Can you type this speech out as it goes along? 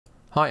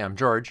Hi, I'm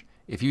George.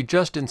 If you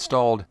just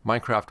installed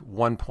Minecraft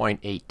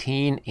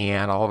 1.18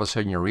 and all of a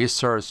sudden your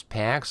resource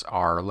packs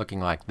are looking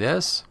like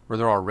this, where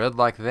they're all red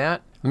like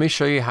that, let me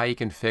show you how you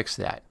can fix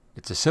that.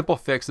 It's a simple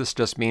fix. This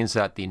just means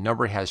that the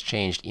number has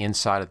changed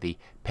inside of the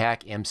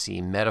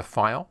pack.mcmeta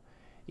file.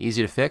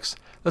 Easy to fix.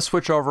 Let's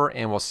switch over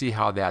and we'll see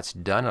how that's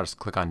done. I'll just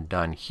click on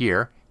Done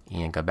here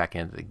and go back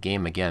into the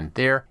game again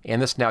there. And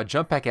let's now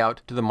jump back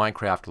out to the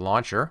Minecraft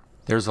launcher.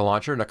 There's the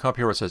launcher. Now come up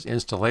here where it says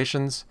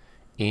Installations.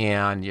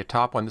 And your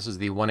top one, this is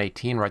the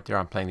 118 right there.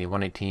 I'm playing the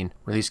 118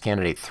 Release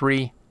Candidate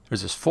 3.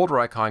 There's this folder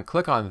icon.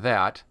 Click on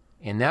that,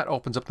 and that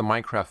opens up the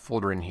Minecraft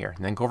folder in here.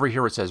 And then go over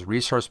here where it says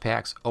Resource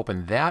Packs.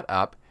 Open that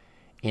up,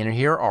 and in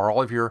here are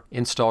all of your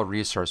installed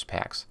resource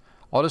packs.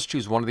 I'll just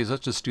choose one of these.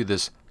 Let's just do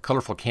this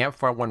colorful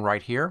campfire one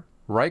right here.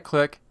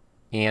 Right-click,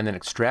 and then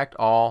Extract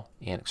All,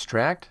 and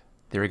Extract.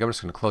 There we go. I'm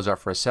just going to close out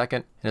for a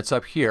second, and it's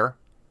up here.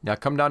 Now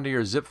come down to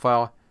your zip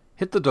file.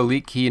 Hit the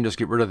delete key and just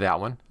get rid of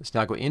that one. Let's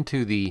now go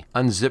into the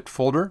unzipped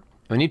folder.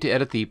 We need to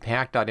edit the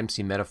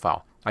pack.mcmeta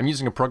file. I'm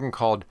using a program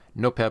called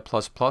Notepad++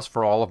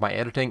 for all of my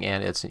editing,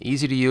 and it's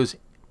easy to use,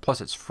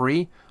 plus it's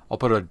free. I'll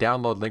put a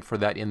download link for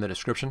that in the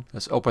description.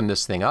 Let's open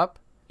this thing up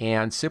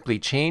and simply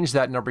change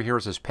that number here.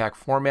 It says pack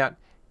format.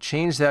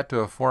 Change that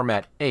to a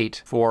format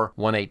 8 for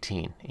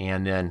 118,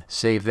 and then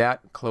save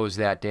that, close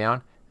that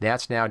down.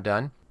 That's now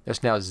done.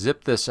 Let's now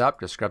zip this up.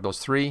 Just grab those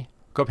three.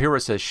 Go up here where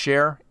it says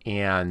share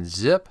and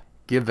zip.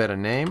 Give that a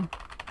name.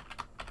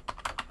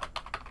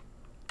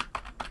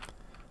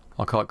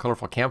 I'll call it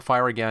Colorful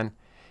Campfire again.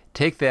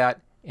 Take that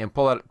and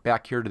pull it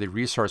back here to the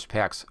Resource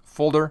Packs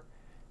folder.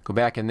 Go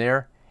back in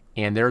there,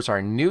 and there's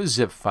our new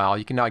zip file.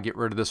 You can now get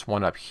rid of this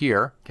one up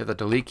here. Get the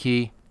delete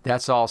key.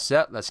 That's all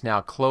set. Let's now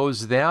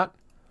close that.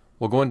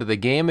 We'll go into the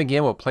game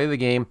again. We'll play the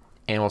game,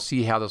 and we'll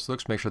see how this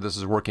looks. Make sure this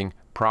is working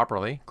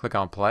properly. Click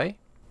on play.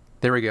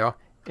 There we go.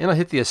 And I'll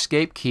hit the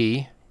escape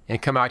key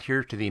and come out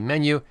here to the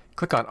menu.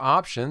 Click on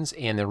Options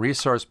and the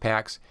Resource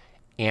Packs,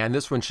 and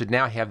this one should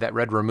now have that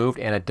red removed,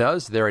 and it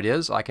does. There it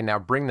is. I can now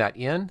bring that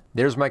in.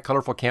 There's my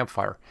colorful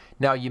campfire.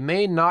 Now you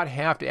may not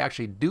have to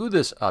actually do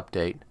this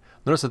update.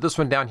 Notice that this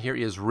one down here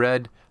is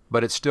red,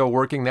 but it's still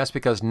working. That's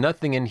because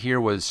nothing in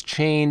here was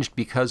changed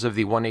because of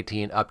the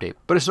 118 update.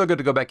 But it's still good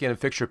to go back in and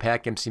fix your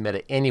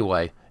pack.mcmeta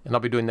anyway, and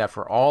I'll be doing that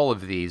for all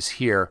of these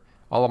here,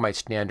 all of my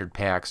standard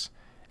packs,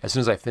 as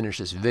soon as I finish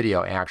this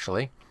video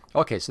actually.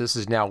 Okay, so this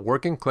is now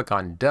working. Click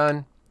on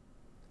Done.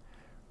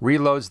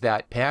 Reloads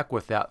that pack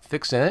with that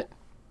fix in it.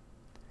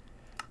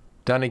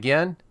 Done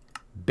again.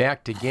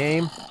 Back to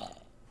game.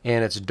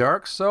 And it's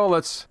dark, so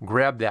let's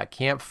grab that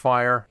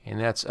campfire, and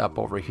that's up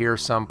over here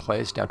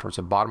someplace, down towards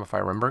the bottom if I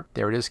remember.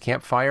 There it is,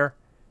 campfire.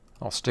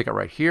 I'll stick it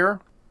right here.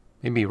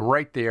 Maybe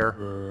right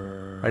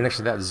there, right next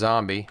to that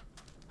zombie,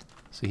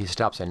 so he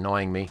stops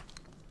annoying me.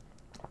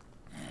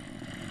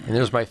 And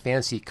there's my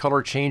fancy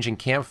color changing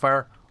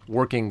campfire.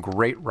 Working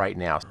great right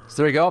now. So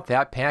there you go.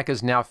 That pack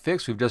is now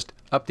fixed. We've just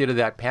updated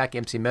that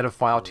pack.mcmeta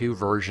file to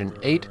version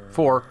 8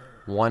 for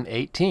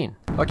 118.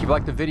 Okay, if you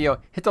like the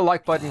video, hit the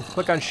like button,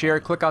 click on share,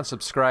 click on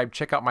subscribe,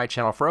 check out my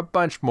channel for a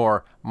bunch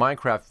more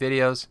Minecraft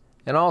videos,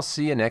 and I'll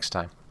see you next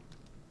time.